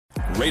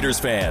Raiders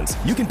fans,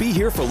 you can be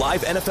here for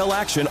live NFL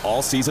action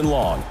all season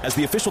long. As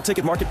the official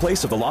ticket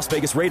marketplace of the Las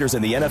Vegas Raiders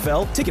and the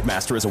NFL,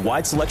 Ticketmaster is a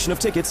wide selection of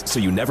tickets so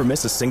you never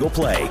miss a single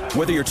play.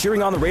 Whether you're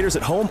cheering on the Raiders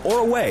at home or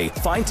away,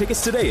 find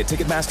tickets today at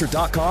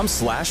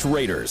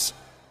Ticketmaster.com/Raiders.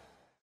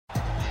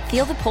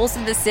 Feel the pulse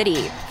of the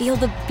city. Feel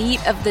the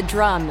beat of the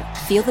drum.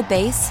 Feel the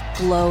bass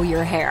blow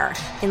your hair.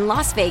 In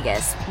Las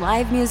Vegas,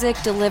 live music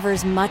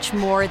delivers much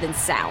more than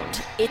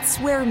sound. It's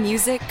where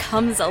music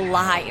comes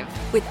alive.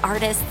 With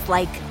artists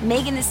like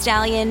Megan Thee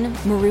Stallion,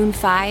 Maroon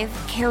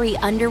 5, Carrie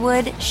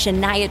Underwood,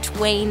 Shania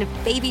Twain,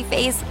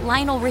 Babyface,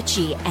 Lionel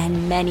Richie,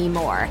 and many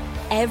more.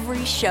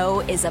 Every show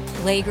is a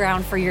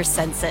playground for your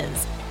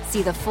senses.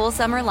 See the full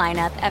summer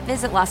lineup at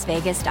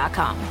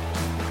visitlasvegas.com.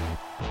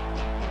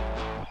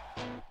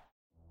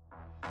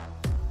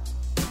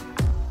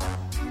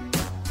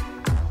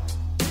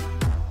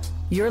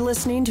 You're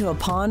listening to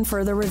Upon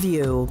Further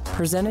Review,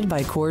 presented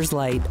by Coors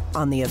Light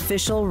on the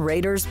official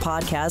Raiders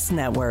Podcast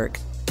Network.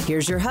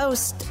 Here's your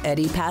host,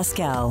 Eddie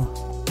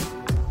Pascal.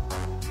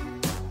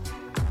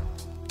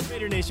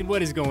 Raider Nation,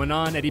 what is going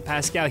on? Eddie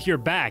Pascal here,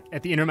 back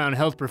at the Intermountain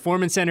Health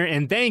Performance Center,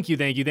 and thank you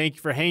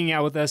for hanging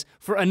out with us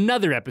for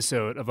another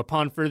episode of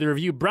Upon Further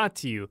Review, brought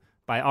to you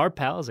by our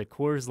pals at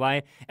Coors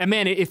Light. And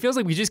man, it feels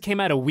like we just came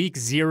out of week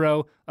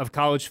 0 of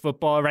college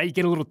football, right? You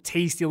get a little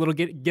tasty,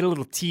 get a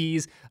little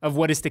tease of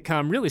what is to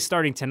come, really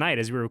starting tonight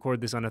as we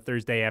record this on a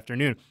Thursday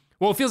afternoon.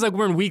 Well, it feels like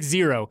we're in week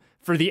 0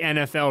 for the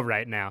NFL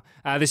right now.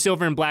 The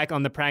silver and black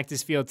on the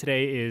practice field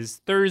today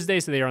is Thursday,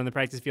 so they are on the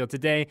practice field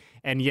today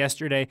and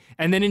yesterday,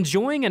 and then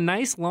enjoying a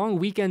nice long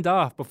weekend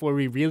off before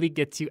we really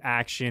get to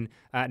action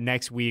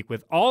next week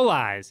with all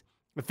eyes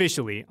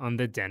officially on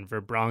the Denver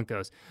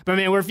Broncos. But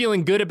man, we're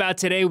feeling good about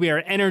today. We are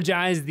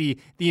energized. The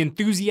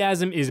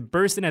enthusiasm is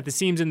bursting at the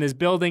seams in this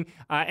building.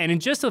 And in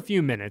just a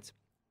few minutes,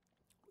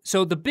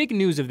 so the big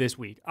news of this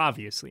week,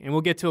 obviously, and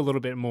we'll get to a little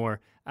bit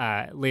more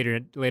later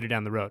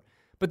down the road.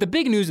 But the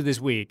big news of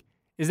this week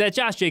is that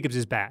Josh Jacobs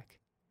is back.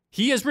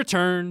 He has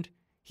returned.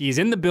 He's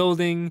in the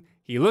building.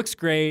 He looks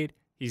great.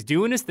 He's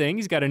doing his thing.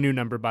 He's got a new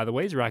number, by the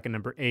way. He's rocking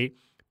number 8.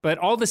 But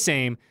all the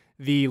same,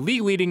 the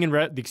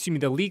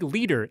league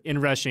leader in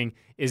rushing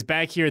is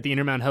back here at the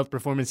Intermountain Health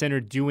Performance Center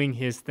doing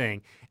his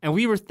thing. And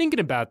we were thinking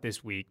about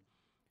this week,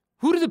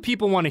 who do the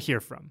people want to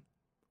hear from?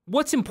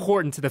 What's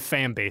important to the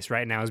fan base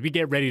right now as we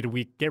get ready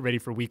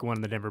for week 1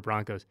 of the Denver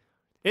Broncos?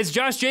 It's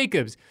Josh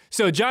Jacobs.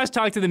 So Josh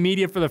talked to the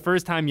media for the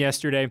first time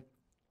yesterday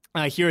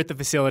here at the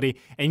facility.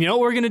 And you know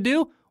what we're going to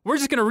do? We're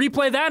just going to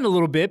replay that in a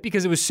little bit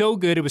because it was so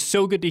good. It was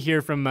so good to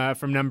hear from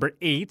number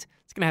 8.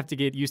 It's going to have to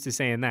get used to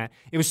saying that.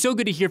 It was so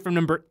good to hear from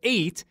number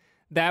 8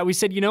 that we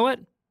said, you know what?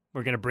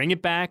 We're going to bring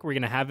it back. We're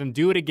going to have him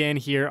do it again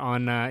here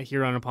on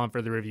Upon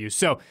Further Review.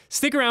 So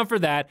stick around for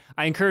that.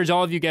 I encourage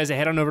all of you guys to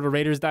head on over to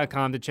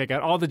Raiders.com to check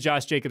out all the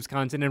Josh Jacobs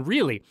content and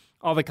really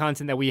all the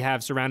content that we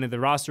have surrounding the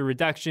roster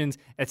reductions,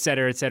 et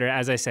cetera,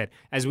 as I said,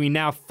 as we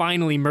now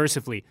finally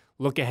mercifully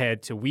look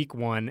ahead to week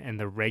 1 and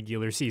the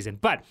regular season.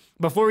 But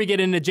before we get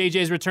into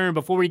JJ's return,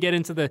 before we get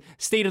into the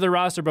state of the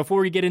roster,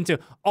 before we get into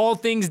all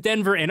things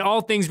Denver and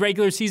all things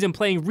regular season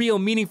playing real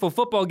meaningful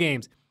football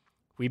games,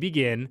 we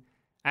begin,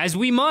 as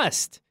we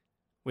must,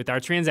 with our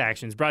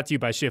transactions, brought to you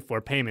by Shift 4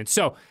 Payments.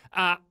 So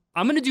I'm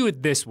going to do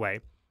it this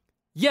way.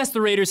 Yes,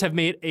 the Raiders have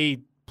made a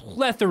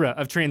plethora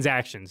of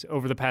transactions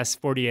over the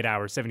past 48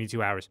 hours,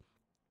 72 hours.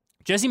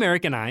 Jesse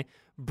Merrick and I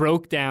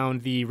broke down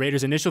the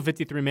Raiders' initial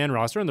 53-man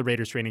roster on the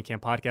Raiders Training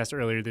Camp podcast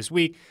earlier this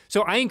week.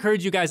 So I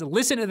encourage you guys to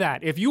listen to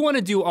that. If you want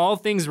to do all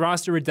things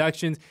roster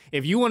reductions,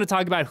 if you want to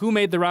talk about who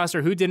made the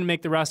roster, who didn't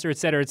make the roster, et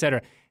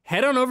cetera,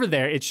 head on over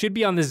there. It should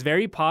be on this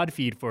very pod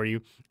feed for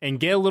you, and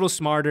get a little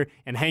smarter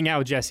and hang out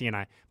with Jesse and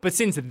I. But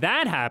since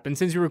that happened,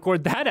 since we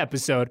record that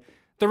episode,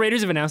 the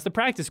Raiders have announced the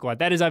practice squad.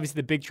 That is obviously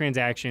the big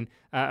transaction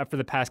for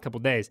the past couple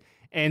days.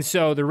 And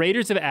so the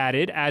Raiders have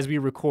added, as we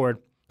record,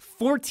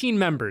 14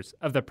 members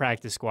of the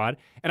practice squad.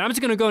 And I'm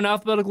just going to go in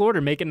alphabetical order,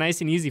 make it nice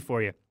and easy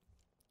for you.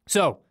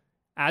 So,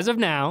 as of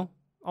now,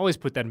 always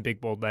put that in big,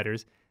 bold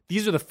letters,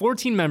 these are the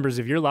 14 members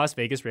of your Las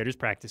Vegas Raiders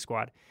practice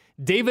squad.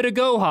 David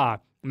Agoha,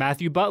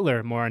 Matthew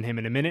Butler, more on him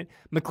in a minute,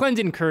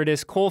 McClendon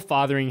Curtis, Cole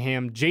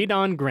Fotheringham,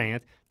 Jadon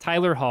Grant,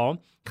 Tyler Hall,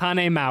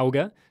 Kane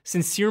Mauga,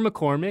 Sincere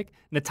McCormick,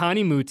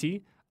 Natani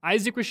Muti,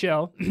 Isaac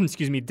Rochelle,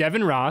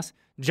 Devin Ross,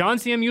 John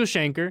Samuel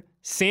Shanker,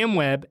 Sam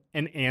Webb,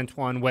 and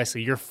Antoine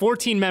Wesley. You're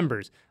 14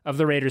 members of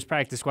the Raiders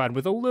practice squad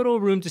with a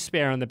little room to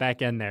spare on the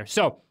back end there.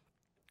 So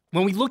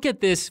when we look at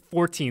this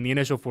 14, the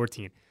initial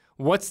 14,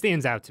 what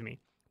stands out to me?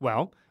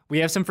 Well, we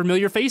have some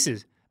familiar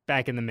faces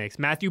back in the mix.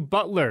 Matthew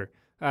Butler,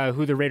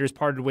 who the Raiders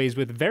parted ways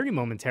with very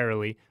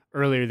momentarily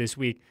earlier this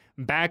week,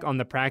 back on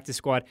the practice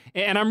squad.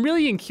 And I'm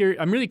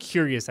really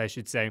curious, I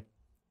should say,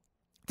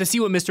 to see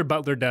what Mr.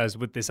 Butler does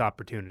with this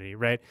opportunity,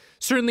 right?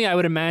 Certainly, I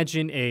would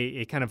imagine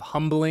a kind of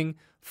humbling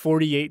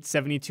 48,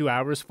 72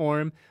 hours for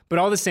him, but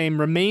all the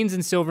same, remains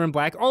in silver and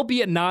black,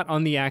 albeit not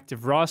on the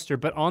active roster,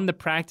 but on the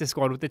practice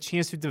squad with the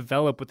chance to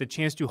develop, with the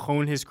chance to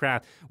hone his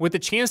craft, with the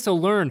chance to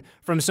learn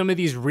from some of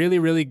these really,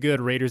 really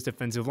good Raiders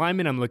defensive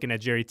linemen. I'm looking at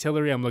Jerry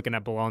Tillery. I'm looking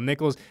at Bilal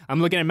Nichols. I'm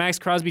looking at Max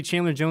Crosby,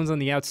 Chandler Jones on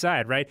the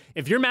outside, right?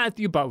 If you're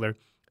Matthew Butler,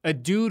 a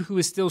dude who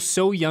is still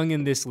so young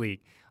in this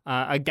league,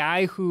 a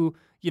guy who,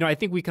 I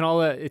think we can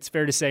all, it's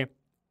fair to say,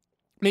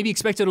 maybe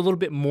expected a little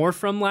bit more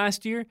from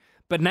last year,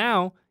 but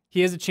now he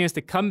has a chance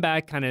to come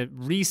back, kind of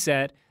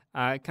reset,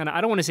 I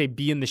don't want to say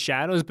be in the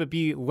shadows, but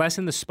be less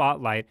in the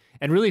spotlight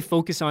and really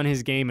focus on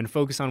his game and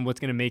focus on what's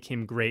going to make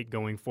him great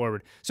going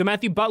forward. So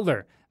Matthew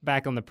Butler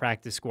back on the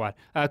practice squad.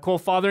 Cole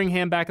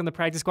Fotheringham back on the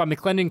practice squad.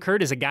 McClendon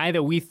Curtis, a guy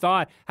that we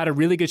thought had a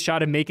really good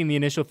shot at making the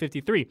initial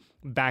 53,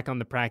 back on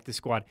the practice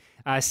squad.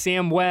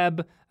 Sam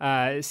Webb,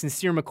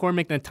 Sincere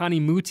McCormick, Natani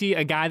Muti,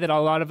 a guy that a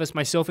lot of us,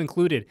 myself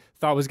included,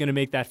 thought was going to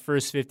make that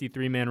first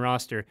 53-man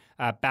roster,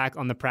 back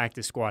on the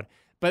practice squad.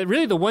 But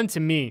really the one to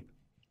me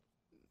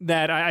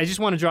that I just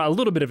want to draw a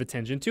little bit of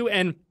attention to,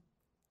 and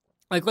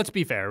let's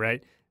be fair,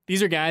 right?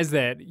 These are guys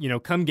that,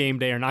 come game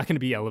day are not going to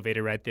be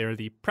elevated, right? They're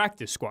the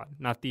practice squad,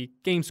 not the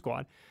game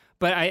squad.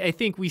 But I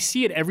think we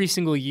see it every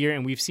single year,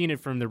 and we've seen it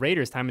from the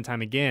Raiders time and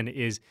time again,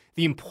 is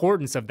the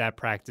importance of that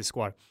practice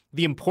squad,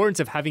 the importance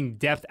of having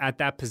depth at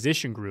that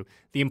position group,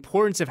 the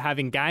importance of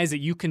having guys that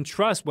you can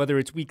trust, whether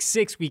it's week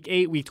 6, week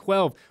 8, week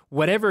 12,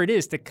 whatever it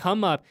is, to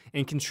come up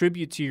and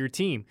contribute to your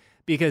team.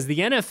 Because the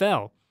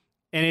NFL,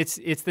 and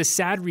it's the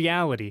sad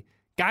reality,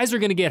 guys are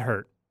going to get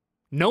hurt.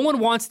 No one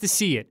wants to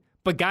see it,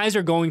 but guys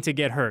are going to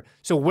get hurt.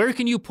 So where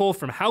can you pull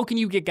from? How can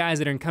you get guys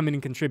that are going to come in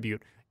and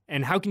contribute?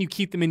 And how can you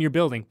keep them in your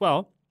building?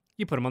 Well,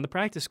 you put them on the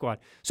practice squad.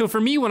 So for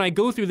me, when I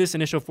go through this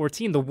initial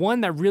 14, the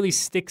one that really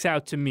sticks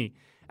out to me,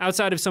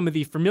 outside of some of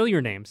the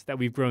familiar names that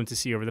we've grown to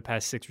see over the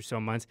past 6 or so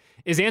months,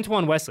 is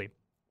Antoine Wesley.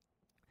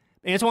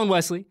 Antoine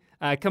Wesley,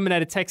 coming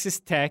out of Texas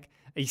Tech,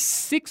 a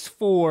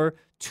 6'4",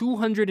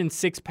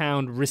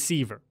 206-pound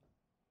receiver.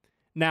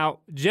 Now,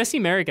 Jesse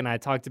Merrick and I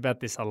talked about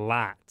this a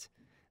lot,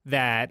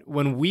 that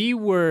when we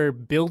were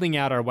building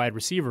out our wide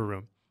receiver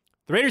room,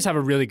 the Raiders have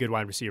a really good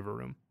wide receiver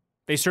room.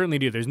 They certainly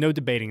do. There's no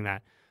debating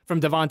that. From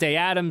Devontae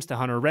Adams to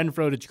Hunter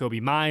Renfrow to Jacoby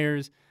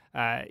Myers,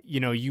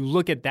 you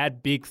look at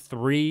that big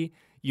three.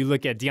 You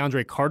look at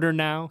DeAndre Carter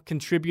now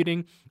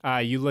contributing.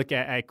 You look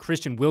at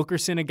Christian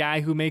Wilkerson, a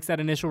guy who makes that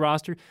initial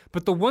roster.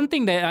 But the one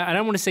thing that, I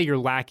don't want to say you're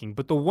lacking,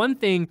 but the one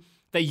thing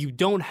that you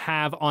don't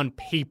have on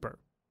paper,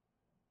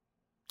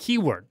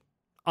 keyword,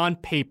 on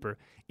paper,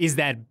 is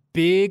that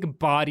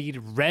big-bodied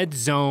red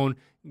zone,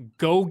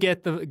 go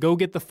get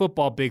the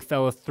football, big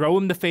fella, throw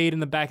him the fade in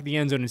the back of the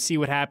end zone and see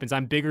what happens.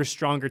 I'm bigger,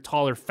 stronger,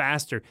 taller,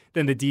 faster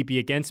than the DB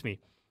against me.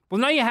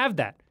 Well, now you have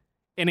that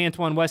in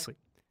Antoine Wesley.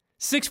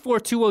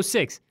 6'4",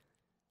 206.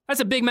 That's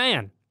a big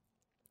man.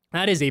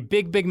 That is a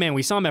big, big man.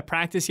 We saw him at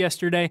practice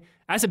yesterday.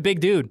 That's a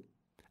big dude.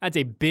 That's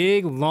a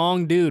big,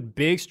 long dude,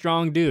 big,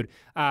 strong dude.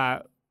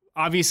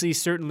 Obviously,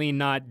 certainly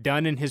not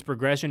done in his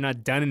progression,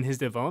 not done in his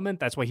development.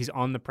 That's why he's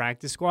on the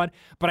practice squad.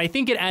 But I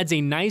think it adds a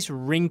nice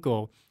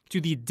wrinkle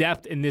to the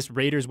depth in this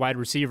Raiders wide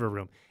receiver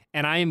room.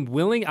 And I am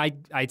willing,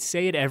 I'd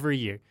say it every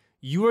year,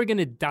 you are going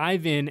to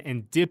dive in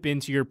and dip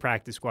into your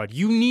practice squad.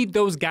 You need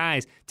those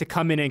guys to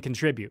come in and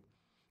contribute.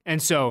 And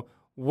so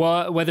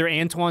whether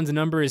Antoine's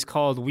number is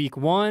called week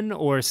 1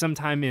 or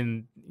sometime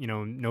in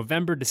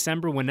November,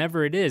 December,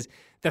 whenever it is,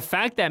 the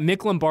fact that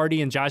Mick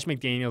Lombardi and Josh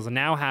McDaniels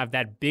now have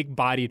that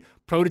big-bodied,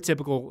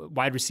 prototypical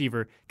wide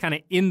receiver kind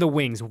of in the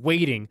wings,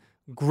 waiting,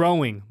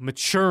 growing,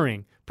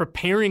 maturing,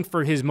 preparing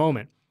for his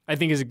moment, I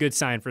think is a good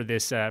sign for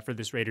this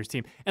Raiders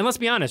team. And let's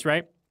be honest,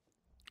 right?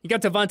 You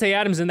got Devontae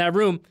Adams in that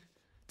room.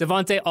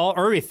 Devontae all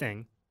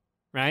everything,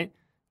 right?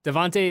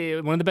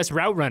 Devontae, one of the best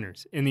route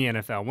runners in the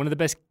NFL, one of the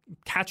best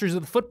catchers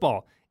of the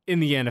football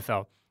in the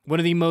NFL, one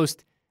of the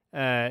most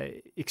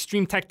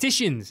extreme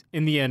tacticians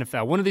in the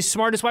NFL, one of the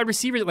smartest wide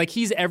receivers.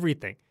 He's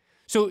everything.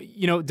 So,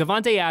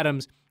 Devontae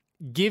Adams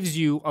gives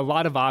you a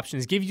lot of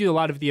options, gives you a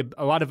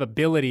lot of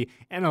ability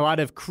and a lot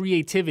of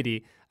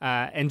creativity.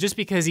 And just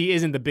because he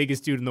isn't the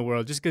biggest dude in the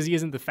world, just because he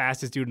isn't the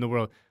fastest dude in the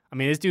world, I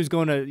mean, this dude's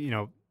going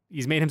to,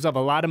 he's made himself a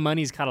lot of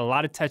money. He's caught a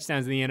lot of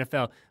touchdowns in the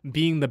NFL,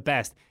 being the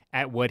best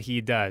at what he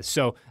does.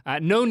 So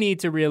no need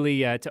to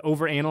really to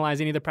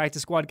overanalyze any of the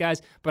practice squad guys,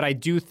 but I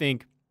do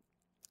think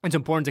it's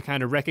important to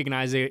kind of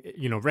recognize it,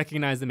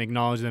 recognize them,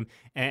 acknowledge them,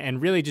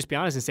 and really just be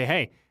honest and say,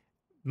 hey,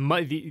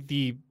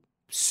 the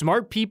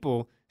smart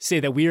people say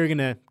that we are going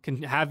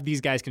to have these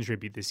guys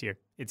contribute this year.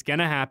 It's going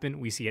to happen.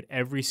 We see it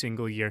every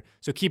single year.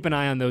 So keep an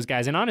eye on those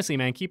guys. And honestly,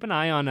 man, keep an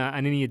eye on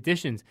any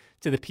additions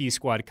to the P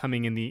squad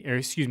coming in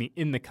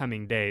the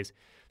coming days.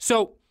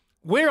 So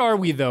where are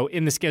we, though,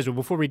 in the schedule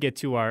before we get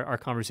to our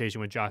conversation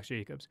with Josh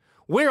Jacobs?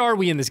 Where are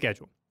we in the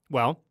schedule?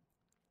 Well,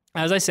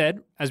 as I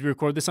said, as we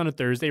record this on a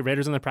Thursday,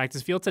 Raiders on the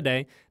practice field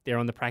today. They were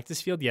on the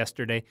practice field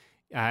yesterday,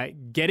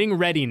 getting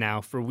ready now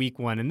for week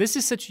 1. And this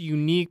is such a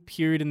unique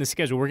period in the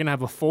schedule. We're going to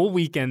have a full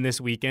weekend this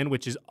weekend,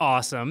 which is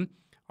awesome.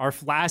 our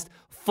last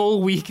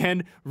full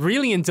weekend,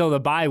 really until the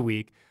bye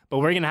week. But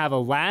we're going to have a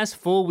last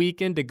full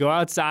weekend to go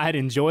outside,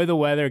 enjoy the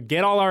weather,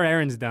 get all our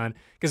errands done.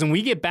 Because when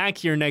we get back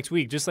here next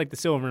week, just like the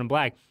Silver and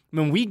Black,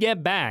 when we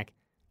get back,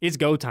 it's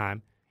go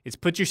time. It's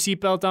put your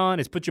seatbelt on,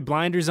 it's put your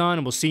blinders on,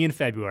 and we'll see you in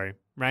February,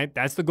 right?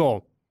 That's the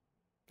goal.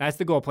 That's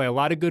the goal. Play a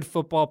lot of good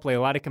football, play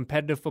a lot of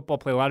competitive football,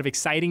 play a lot of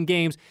exciting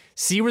games,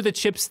 see where the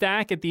chips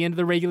stack at the end of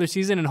the regular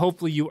season, and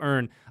hopefully you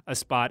earn a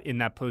spot in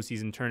that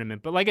postseason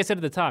tournament. But like I said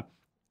at the top,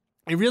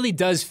 it really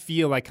does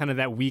feel like kind of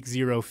that week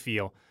 0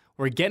 feel.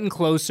 We're getting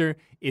closer.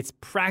 It's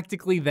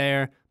practically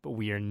there, but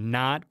we are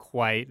not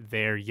quite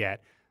there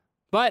yet.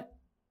 But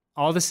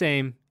all the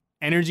same,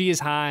 energy is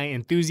high,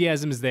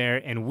 enthusiasm is there,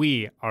 and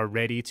we are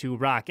ready to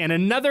rock. And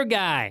another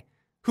guy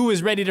who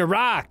is ready to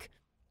rock,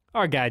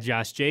 our guy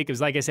Josh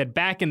Jacobs, like I said,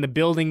 back in the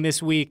building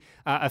this week,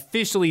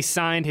 officially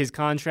signed his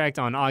contract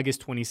on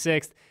August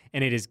 26th,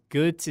 and it is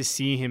good to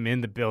see him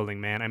in the building,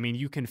 man. I mean,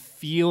 you can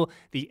feel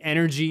the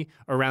energy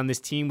around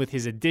this team with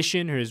his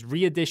addition or his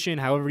re-addition,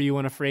 however you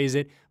want to phrase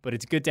it, but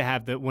it's good to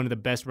have one of the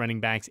best running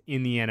backs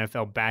in the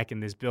NFL back in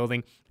this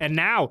building. And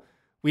now,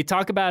 we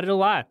talk about it a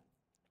lot.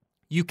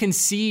 You can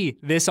see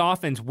this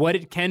offense, what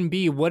it can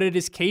be, what it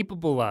is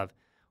capable of.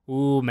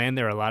 Ooh, man,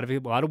 there are a lot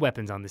of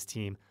weapons on this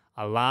team.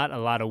 A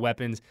lot of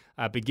weapons,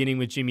 beginning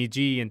with Jimmy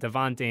G and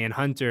Devontae and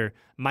Hunter,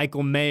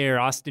 Michael Mayer,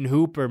 Austin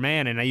Hooper,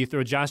 man. And now you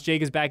throw Josh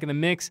Jacobs back in the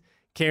mix,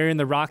 carrying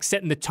the rock,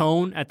 setting the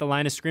tone at the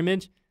line of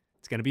scrimmage.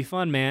 It's going to be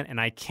fun, man. And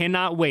I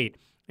cannot wait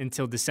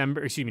until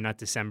September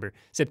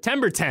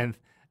 10th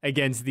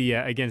against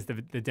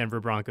the Denver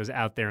Broncos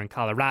out there in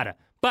Colorado.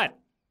 But,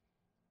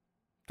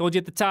 told you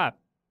at the top,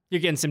 you're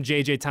getting some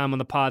JJ time on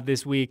the pod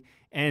this week.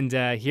 And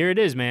here it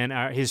is,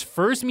 man. His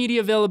first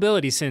media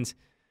availability since,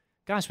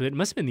 gosh, it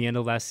must have been the end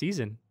of last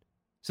season.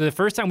 So the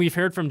first time we've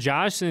heard from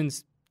Josh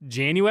since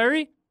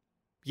January?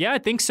 Yeah, I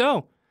think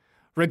so.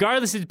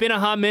 Regardless, it's been a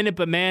hot minute,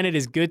 but man, it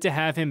is good to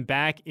have him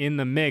back in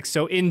the mix.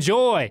 So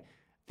enjoy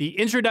the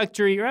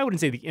introductory, or I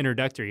wouldn't say the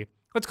introductory,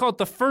 let's call it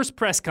the first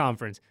press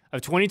conference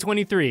of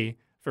 2023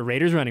 for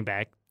Raiders running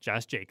back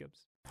Josh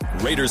Jacobs.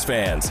 Raiders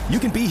fans, you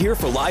can be here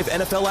for live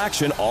NFL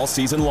action all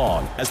season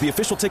long. As the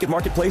official ticket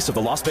marketplace of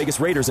the Las Vegas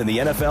Raiders and the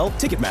NFL,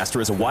 Ticketmaster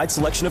has a wide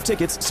selection of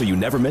tickets so you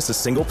never miss a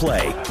single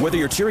play. Whether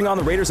you're cheering on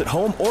the Raiders at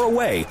home or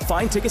away,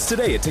 find tickets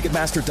today at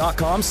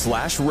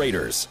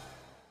Ticketmaster.com/Raiders.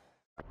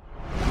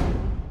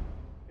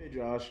 Hey,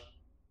 Josh.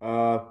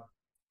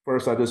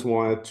 First, I just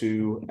wanted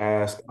to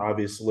ask,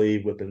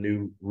 obviously, with the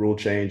new rule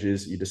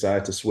changes, you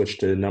decided to switch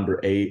to number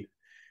 8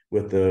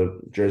 with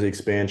the jersey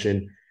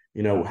expansion.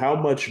 You know, how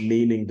much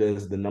meaning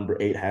does the number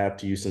 8 have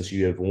to you since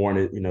you have worn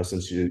it,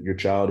 since your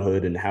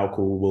childhood, and how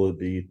cool will it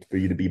be for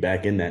you to be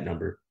back in that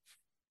number?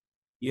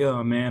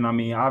 Yeah, man. I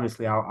mean,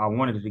 obviously, I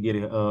wanted to get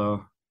it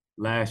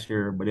last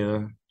year, but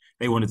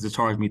they wanted to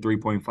charge me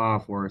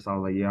 3.5 for it, so I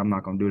was like, yeah, I'm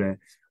not gonna do that.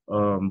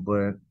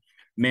 But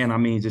man, I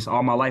mean, just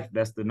all my life,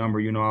 that's the number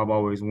I've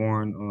always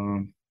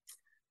worn.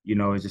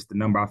 It's just the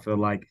number I feel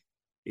like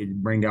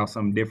it bring out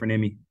something different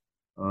in me.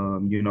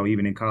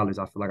 Even in college,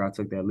 I feel like I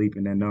took that leap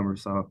in that number,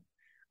 so.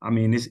 I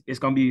mean, it's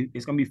gonna be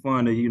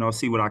fun to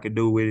see what I could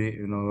do with it,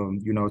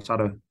 and try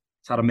to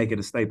make it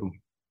a staple.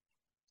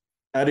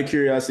 Out of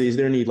curiosity, is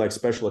there any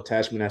special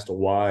attachment as to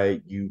why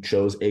you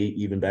chose 8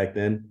 even back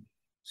then?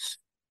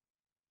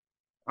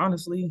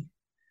 Honestly,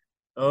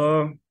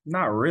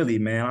 not really,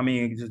 man. I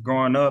mean, just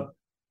growing up,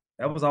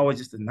 that was always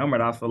just a number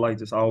that I feel like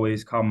just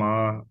always caught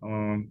my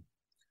eye.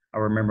 I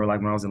remember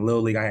when I was in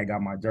Little League, I had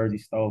got my jersey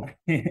stolen.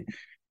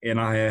 And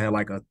I had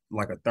like a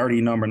 30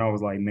 number, and I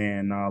was like,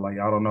 man, nah,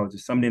 I don't know,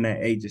 just something in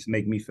that 8 just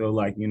make me feel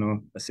like,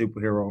 a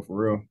superhero for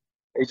real.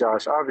 Hey,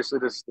 Josh, obviously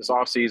this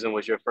offseason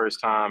was your first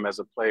time as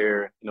a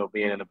player,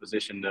 being in a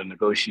position to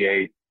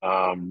negotiate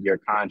your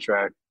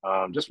contract.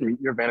 Just from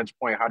your vantage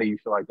point, how do you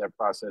feel like that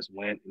process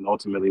went, and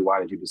ultimately why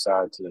did you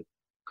decide to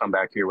come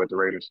back here with the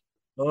Raiders?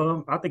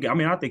 I think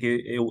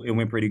it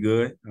went pretty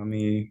good. I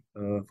mean,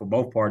 for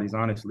both parties,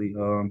 honestly.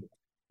 One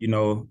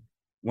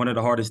of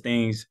the hardest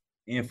things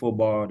in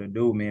football to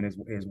do, man, is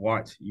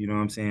watch, you know what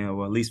I'm saying?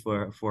 Or at least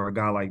for a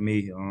guy like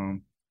me.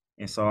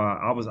 And so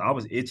I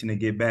was itching to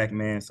get back,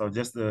 man. So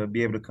just to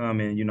be able to come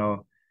and,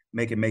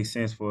 make it make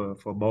sense for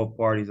both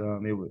parties,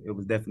 it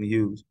was definitely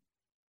huge.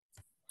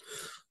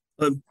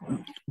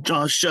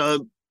 Josh,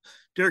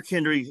 Derrick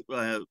Henry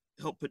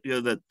helped put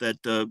together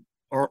that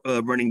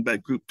running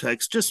back group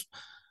text. Just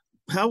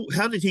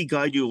how did he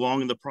guide you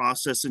along in the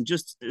process? And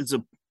just as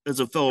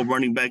a fellow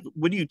running back,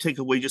 what do you take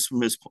away just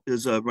from his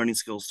running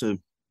skills too?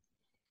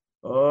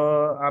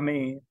 I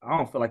mean, I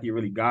don't feel like he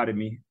really guided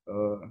me,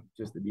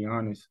 just to be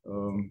honest.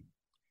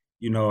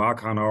 I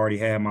kind of already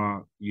had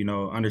my,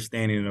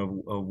 understanding of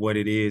what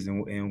it is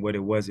and what it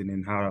wasn't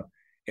and how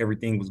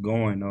everything was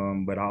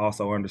going. But I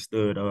also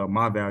understood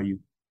my value.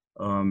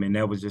 And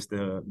that was just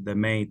the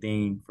main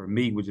thing for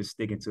me, was just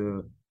sticking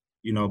to,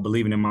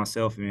 believing in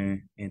myself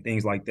and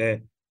things like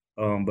that.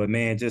 But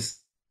man,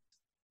 just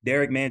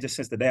Derrick, man, just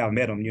since the day I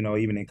met him,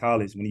 even in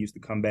college when he used to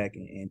come back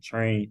and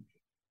train,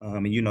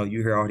 And,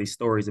 you hear all these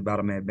stories about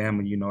him at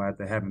Bama,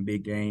 after having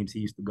big games, he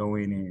used to go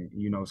in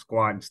and,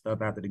 squat and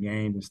stuff after the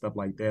games and stuff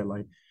like that.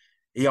 Like,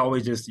 he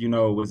always just,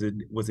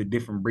 was a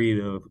different breed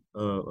of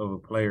a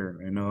player.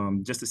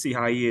 And just to see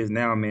how he is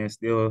now, man,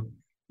 still,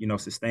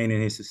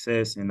 sustaining his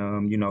success and,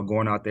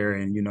 going out there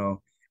and,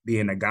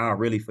 being a guy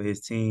really for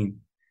his team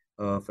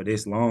for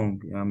this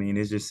long. I mean,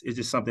 it's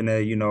just something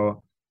that,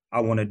 I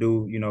want to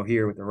do,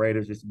 here with the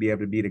Raiders, just to be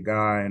able to be the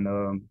guy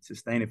and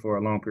sustain it for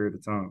a long period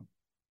of time.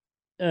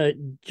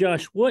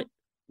 Josh, what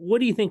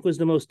do you think was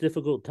the most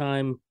difficult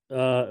time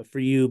for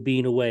you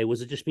being away?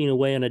 Was it just being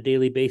away on a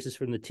daily basis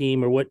from the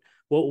team, or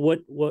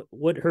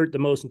what hurt the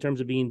most in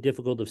terms of being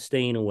difficult of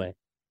staying away?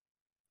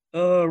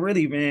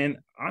 Really, man.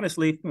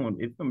 Honestly,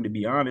 if I'm to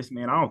be honest,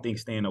 man, I don't think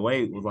staying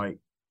away was like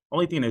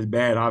only thing that's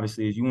bad.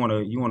 Obviously, is you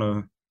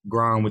wanna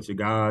grind with your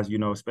guys.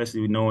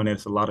 Especially knowing that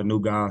it's a lot of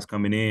new guys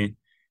coming in.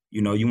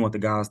 You want the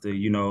guys to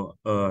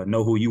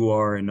know who you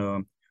are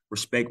and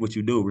respect what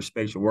you do,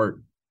 respect your work.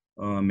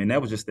 And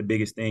that was just the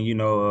biggest thing,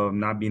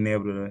 not being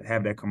able to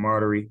have that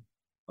camaraderie.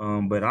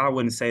 But I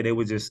wouldn't say they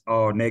were just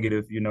all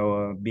negative.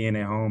 Being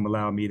at home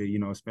allowed me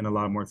to spend a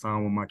lot more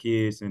time with my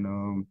kids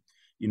and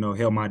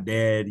help my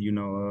dad,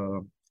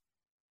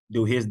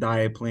 do his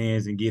diet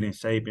plans and get in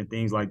shape and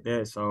things like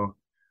that. So,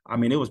 I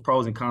mean, it was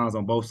pros and cons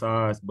on both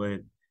sides,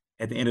 but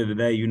at the end of the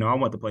day, I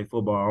wanted to play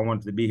football. I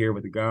wanted to be here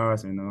with the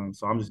guys, and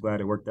so I'm just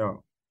glad it worked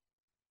out.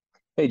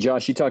 Hey,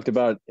 Josh, you talked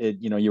about it,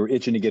 you were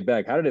itching to get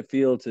back. How did it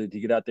feel to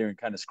get out there and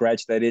kind of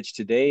scratch that itch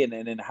today? And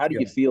then how do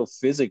you feel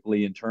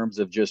physically in terms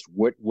of just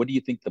what do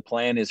you think the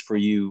plan is for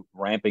you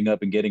ramping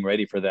up and getting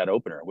ready for that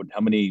opener?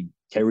 How many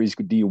carries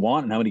do you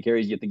want, and how many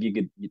carries do you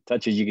think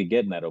touches you could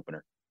get in that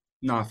opener?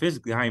 No,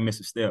 physically, I ain't miss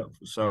a step.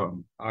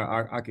 So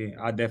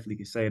I definitely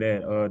can say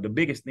that. The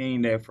biggest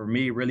thing that for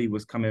me really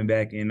was coming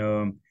back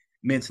and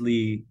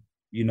mentally,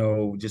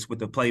 just with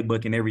the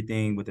playbook and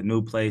everything, with the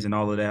new plays and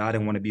all of that, I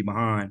didn't want to be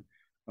behind.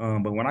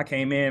 But when I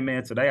came in,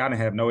 man, today I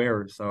didn't have no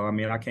errors. So I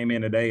mean, I came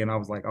in today and I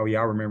was like, oh yeah,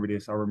 I remember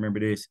this. I remember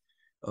this.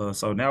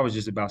 So now it's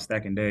just about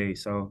stacking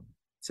days. So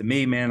to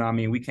me, man, I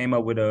mean, we came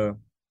up with a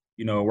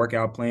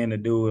workout plan to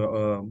do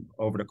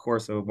over the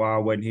course of while I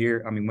wasn't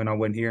here. I mean, when I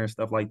wasn't here and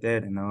stuff like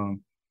that. And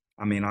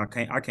I mean,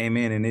 I came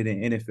in and it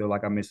didn't feel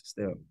like I missed a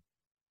step.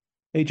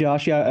 Hey,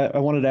 Josh, yeah, I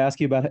wanted to ask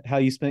you about how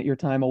you spent your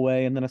time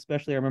away. And then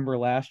especially I remember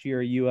last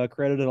year you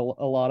credited a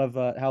lot of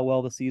how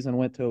well the season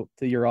went to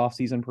your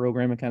off-season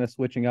program and kind of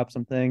switching up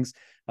some things.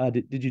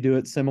 Did you do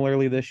it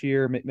similarly this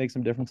year, make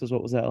some differences?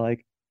 What was that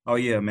like? Oh,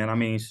 yeah, man. I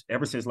mean,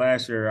 ever since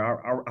last year,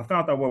 I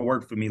found out what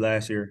worked for me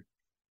last year.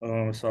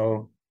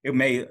 So it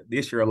made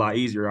this year a lot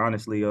easier,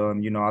 honestly.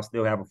 I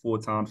still have a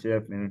full-time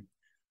chef and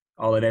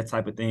all of that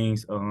type of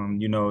things.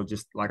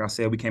 Just like I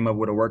said, we came up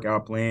with a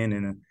workout plan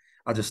and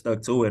I just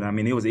stuck to it. I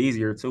mean, it was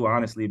easier too,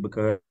 honestly,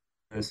 because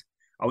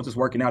I was just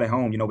working out at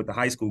home, with the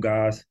high school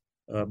guys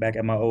back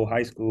at my old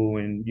high school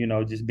and,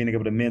 just being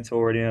able to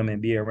mentor them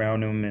and be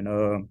around them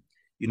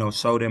and,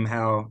 show them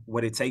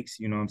what it takes,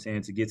 what I'm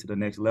saying, to get to the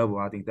next level.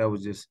 I think it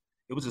was just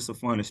a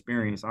fun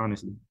experience,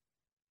 honestly.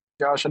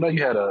 Josh, I know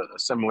you had a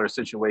similar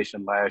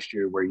situation last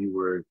year where you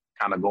were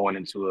kind of going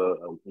into a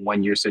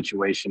 1 year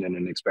situation and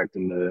then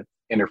expecting to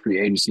enter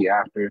free agency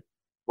after.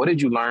 What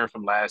did you learn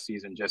from last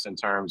season just in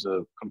terms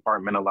of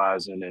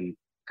compartmentalizing and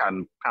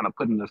kind of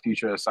putting the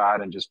future aside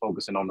and just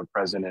focusing on the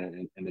present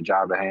and the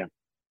job at hand?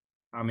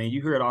 I mean,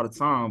 you hear it all the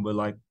time, but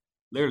like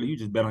literally you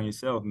just bet on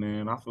yourself,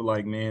 man. I feel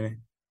like,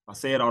 man, I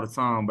say it all the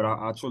time, but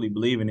I truly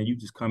believe in it. You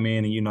just come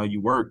in and,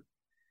 you work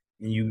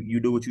and you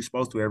do what you're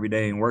supposed to every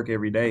day and work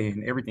every day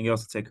and everything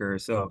else will take care of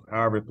itself,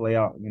 however it play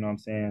out, you know what I'm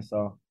saying?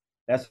 So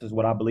that's just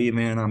what I believe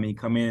in. I mean,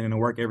 come in and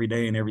work every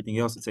day and everything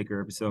else will take care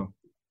of itself.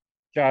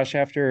 Josh,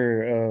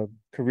 after a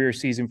career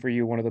season for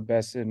you, one of the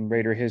best in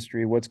Raider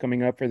history, what's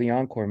coming up for the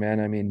encore, man?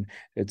 I mean,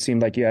 it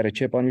seemed like you had a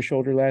chip on your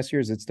shoulder last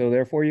year. Is it still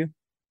there for you?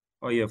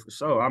 Oh, yeah, for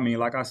sure. I mean,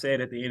 like I said,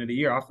 at the end of the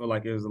year, I feel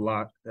like there's a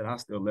lot that I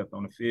still left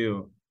on the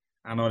field.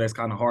 I know that's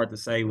kind of hard to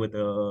say with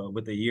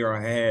the year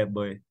I had,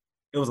 but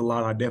it was a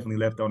lot I definitely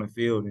left on the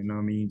field. And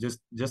I mean, just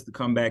to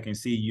come back and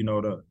see,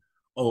 the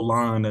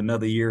O-line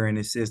another year in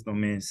the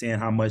system and seeing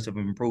how much of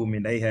an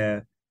improvement they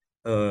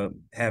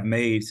have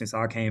made since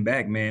I came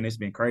back, man, it's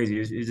been crazy.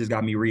 It just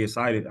got me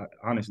re-excited,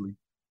 honestly.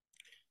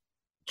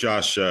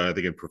 Josh, I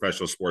think in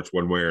professional sports,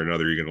 one way or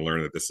another, you're going to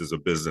learn that this is a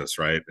business,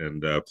 right?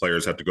 And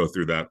players have to go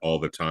through that all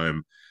the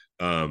time.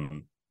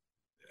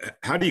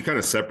 How do you kind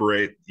of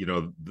separate,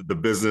 the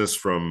business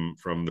from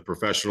the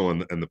professional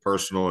and the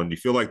personal? And do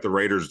you feel like the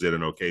Raiders did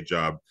an okay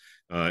job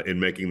in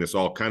making this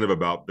all kind of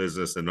about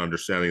business and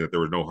understanding that there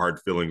was no hard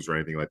feelings or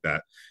anything like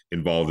that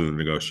involved in the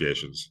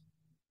negotiations?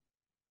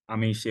 I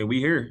mean, shit, we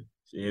here.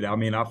 Shit, I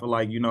mean, I feel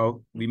like,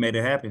 we made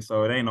it happen.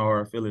 So it ain't no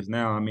hard feelings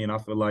now. I mean, I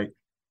feel like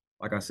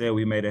I said,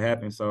 we made it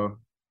happen. So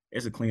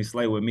it's a clean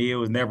slate with me. It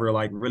was never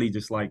like really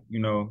just like,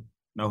 no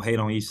hate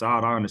on each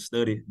side. I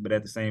understood it. But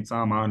at the same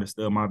time, I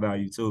understood my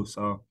value too.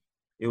 So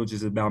it was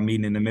just about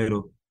meeting in the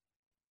middle.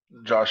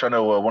 Josh, I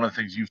know one of the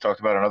things you've talked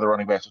about and other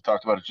running backs have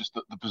talked about is just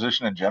the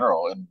position in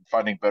general and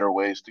finding better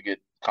ways to get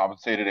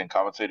compensated and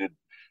compensated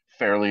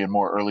fairly and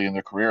more early in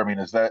their career. I mean,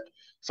 is that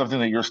something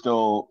that you're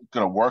still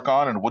going to work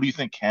on, and what do you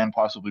think can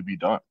possibly be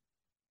done?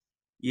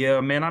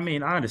 Yeah, man. I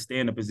mean, I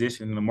understand the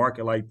position in the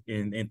market, like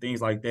and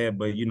things like that,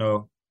 but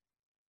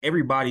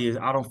everybody is.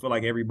 I don't feel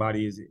like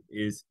everybody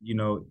is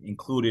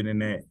included in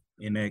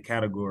that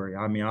category.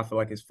 I mean, I feel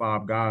like it's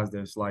 5 guys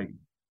that's like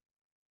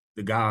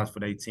the guys for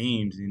their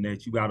teams, and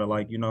that you got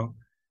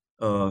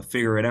to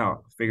figure it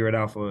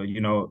out for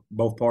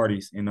both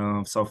parties.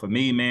 And so for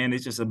me, man,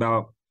 it's just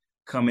about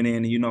coming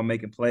in and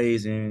making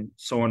plays and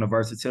showing the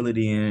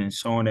versatility and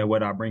showing that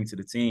what I bring to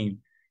the team,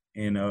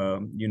 and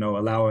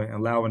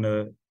allowing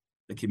the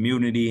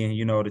community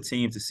and the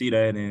team to see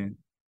that, and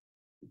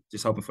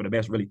just hoping for the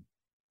best, really.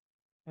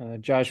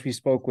 Josh, we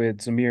spoke with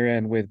Zamir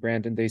and with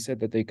Brandon. They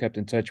said that they kept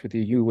in touch with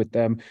you with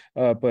them.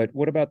 But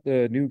what about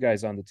the new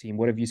guys on the team?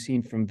 What have you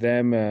seen from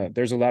them?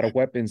 There's a lot of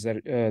weapons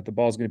that the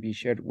ball's going to be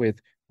shared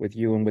with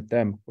you and with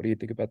them. What do you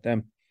think about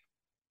them?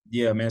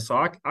 Yeah, man. So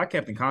I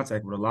kept in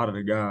contact with a lot of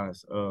the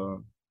guys.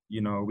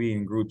 We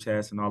in group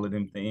chats and all of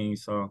them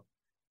things. So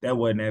that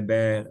wasn't that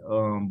bad.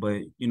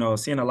 But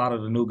seeing a lot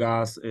of the new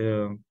guys,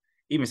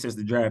 even since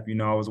the draft,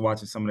 I was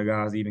watching some of the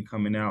guys even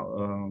coming out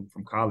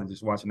from college,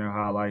 just watching their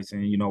highlights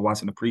and,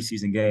 watching the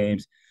preseason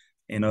games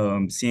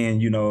and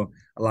seeing, a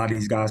lot of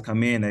these guys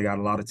come in. They got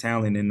a lot of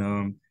talent.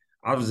 And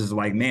I was just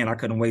like, man, I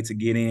couldn't wait to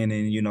get in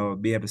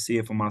and, be able to see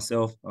it for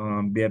myself,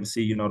 be able to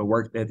see, the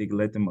work ethic,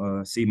 let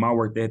them see my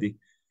work ethic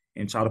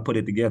and try to put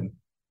it together.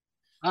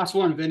 Last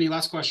one, Vinny,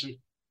 last question.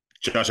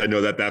 Josh, I know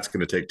that that's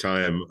going to take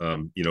time,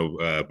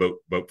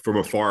 but from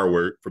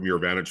afar, from your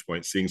vantage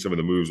point, seeing some of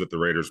the moves that the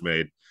Raiders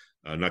made,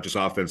 not just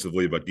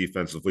offensively, but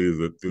defensively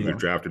through their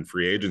draft and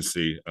free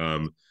agency.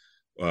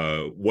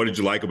 What did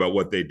you like about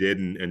what they did?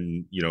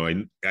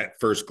 And at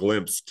first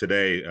glimpse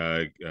today,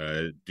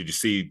 did you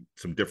see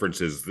some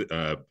differences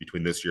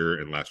between this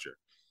year and last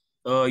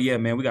year? Yeah,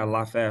 man, we got a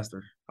lot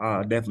faster.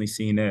 Definitely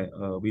seen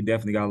that. We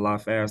definitely got a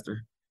lot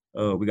faster.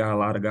 We got a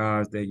lot of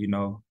guys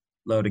that,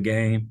 love the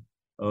game.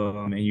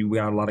 And we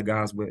got a lot of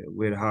guys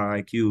with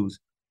high IQs.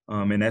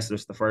 And that's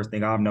just the first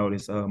thing I've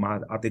noticed. I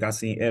think I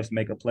seen Epps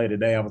make a play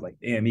today. I was like,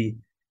 damn, he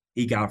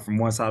got from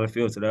one side of the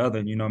field to the other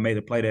and, made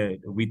a play that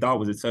we thought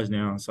was a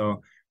touchdown.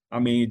 So, I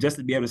mean, just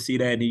to be able to see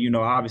that, and,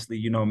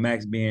 obviously,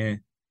 Max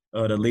being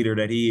the leader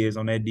that he is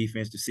on that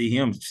defense, to see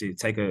him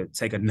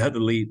take another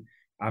leap,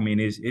 I mean,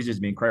 it's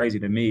just been crazy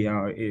to me.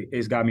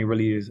 It's got me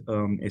really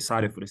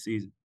excited for the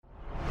season.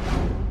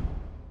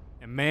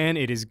 And man,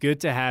 it is good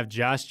to have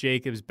Josh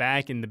Jacobs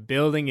back in the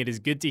building. It is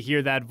good to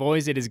hear that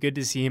voice. It is good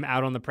to see him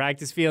out on the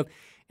practice field.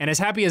 And as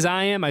happy as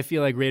I am, I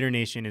feel like Raider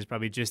Nation is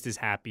probably just as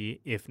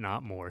happy, if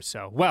not more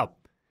so. Well,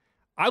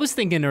 I was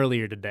thinking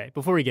earlier today,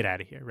 before we get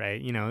out of here,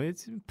 right?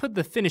 It's put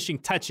the finishing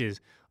touches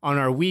on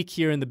our week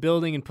here in the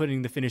building and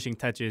putting the finishing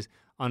touches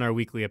on our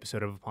weekly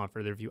episode of Upon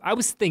Further Review. I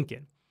was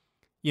thinking,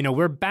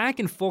 we're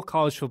back in full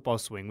college football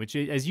swing, which,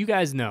 as you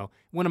guys know,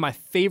 one of my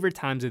favorite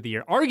times of the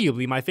year,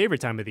 arguably my favorite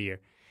time of the year.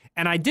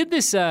 And I did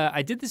this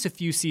a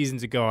few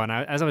seasons ago, and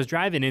as I was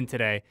driving in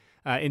today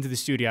into the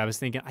studio, I was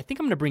thinking, I think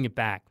I'm going to bring it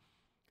back.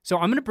 So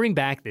I'm going to bring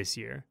back this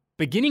year,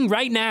 beginning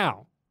right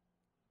now,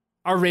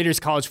 our Raiders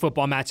college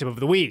football matchup of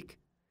the week.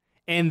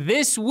 And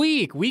this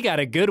week, we got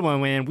a good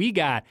one, man. We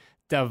got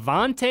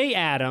Davante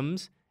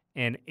Adams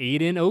and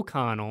Aiden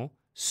O'Connell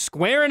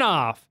squaring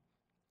off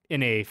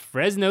in a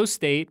Fresno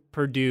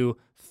State-Purdue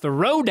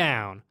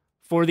throwdown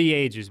for the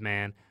ages,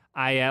 man.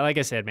 Like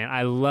I said, man,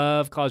 I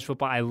love college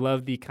football. I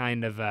love the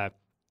kind of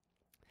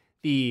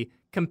the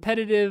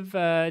competitive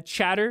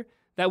chatter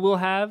that we'll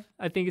have,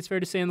 I think it's fair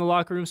to say, in the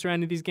locker room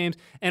surrounding these games.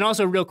 And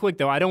also, real quick,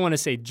 though, I don't want to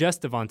say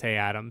just Davante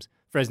Adams,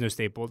 Fresno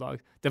State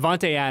Bulldogs.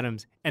 Davante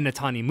Adams and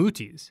Netani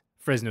Muti's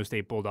Fresno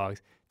State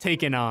Bulldogs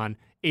taking on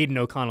Aiden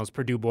O'Connell's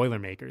Purdue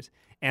Boilermakers.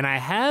 And I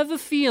have a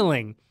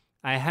feeling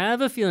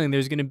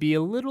there's going to be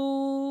a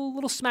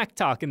little smack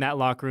talk in that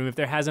locker room if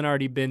there hasn't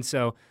already been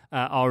so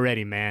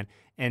already, man.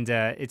 And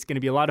it's going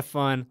to be a lot of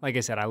fun. Like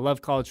I said, I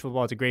love college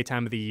football. It's a great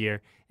time of the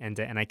year, and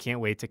I can't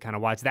wait to kind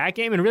of watch that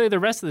game and really the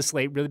rest of the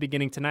slate really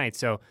beginning tonight.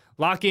 So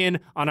lock in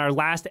on our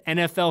last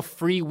NFL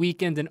free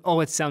weekend, and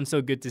it sounds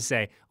so good to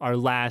say, our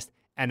last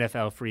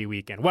NFL free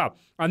weekend. Well,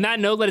 on that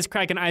note, let us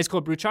crack an ice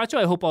cold bruchacho.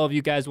 I hope all of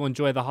you guys will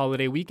enjoy the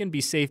holiday weekend,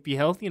 be safe, be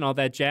healthy, and all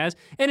that jazz,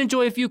 and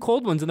enjoy a few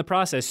cold ones in the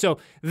process. So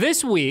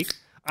this week,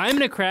 I'm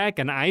going to crack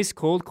an ice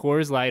cold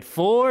Coors Light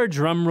for,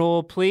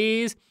 drumroll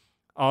please,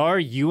 our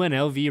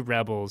UNLV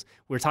Rebels.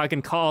 We're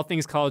talking all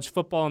things college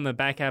football in the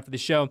back half of the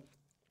show.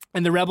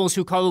 And the Rebels,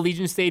 who call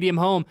Allegiant Stadium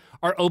home,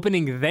 are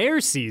opening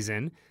their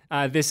season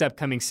this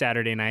upcoming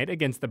Saturday night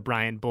against the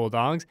Bryant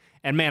Bulldogs.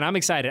 And man, I'm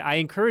excited. I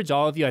encourage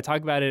all of you. I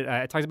talked about it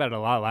a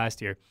lot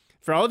last year.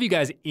 For all of you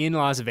guys in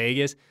Las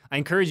Vegas, I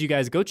encourage you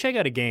guys, go check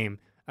out a game,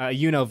 a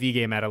UNLV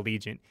game at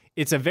Allegiant.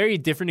 It's a very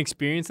different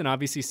experience than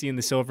obviously seeing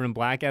the silver and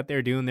black out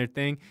there doing their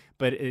thing.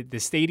 But the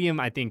stadium,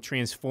 I think,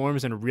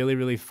 transforms in a really,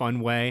 really fun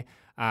way.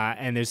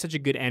 And there's such a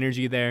good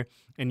energy there.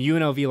 And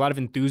UNLV, a lot of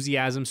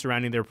enthusiasm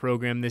surrounding their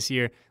program this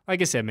year.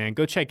 Like I said, man,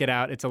 go check it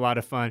out. It's a lot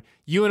of fun.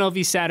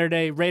 UNLV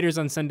Saturday, Raiders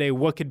on Sunday.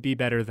 What could be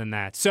better than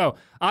that? So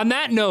on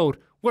that note,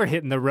 we're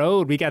hitting the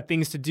road. We got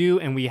things to do,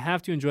 and we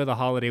have to enjoy the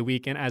holiday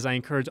weekend, as I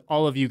encourage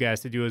all of you guys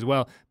to do as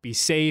well. Be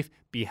safe,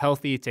 be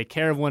healthy, take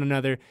care of one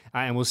another,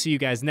 and we'll see you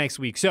guys next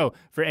week. So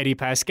for Eddie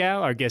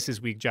Pascal, our guest this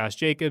week, Josh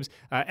Jacobs,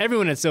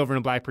 everyone at Silver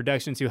and Black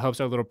Productions who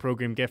helps our little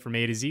program get from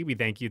A to Z, we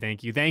thank you,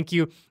 thank you, thank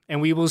you. And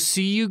we will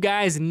see you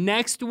guys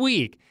next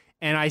week.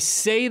 And I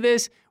say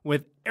this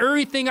with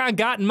everything I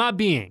got in my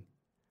being.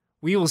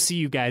 We will see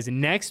you guys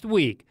next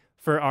week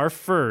for our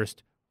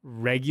first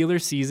regular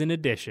season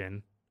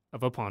edition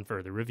of Upon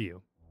Further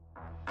Review.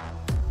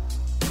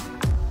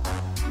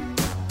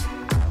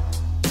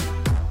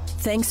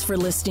 Thanks for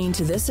listening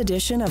to this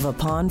edition of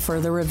Upon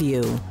Further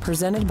Review,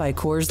 presented by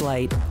Coors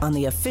Light on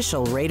the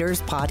official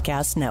Raiders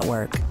Podcast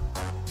Network.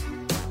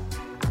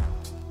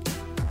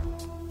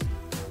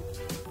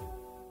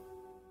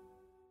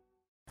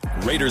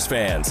 Raiders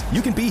fans,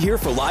 you can be here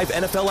for live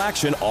NFL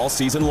action all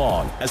season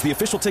long. As the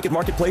official ticket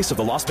marketplace of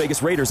the Las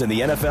Vegas Raiders and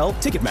the NFL,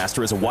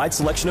 Ticketmaster has a wide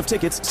selection of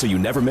tickets so you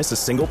never miss a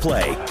single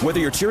play.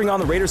 Whether you're cheering on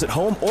the Raiders at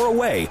home or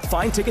away,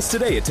 find tickets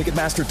today at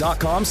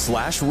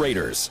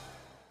Ticketmaster.com/Raiders.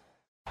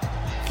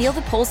 Feel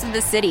the pulse of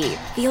the city.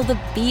 Feel the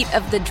beat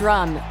of the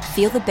drum.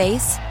 Feel the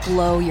bass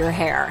blow your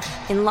hair.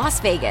 In Las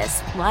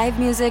Vegas, live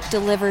music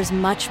delivers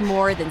much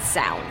more than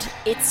sound.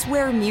 It's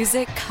where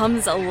music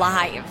comes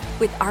alive.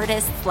 With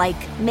artists like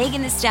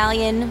Megan Thee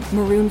Stallion,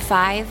 Maroon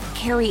 5,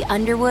 Carrie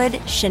Underwood,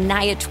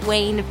 Shania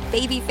Twain,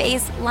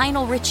 Babyface,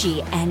 Lionel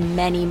Richie, and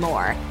many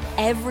more.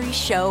 Every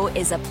show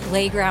is a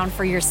playground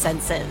for your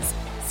senses.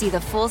 See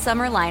the full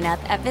summer lineup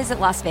at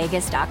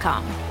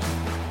visitlasvegas.com.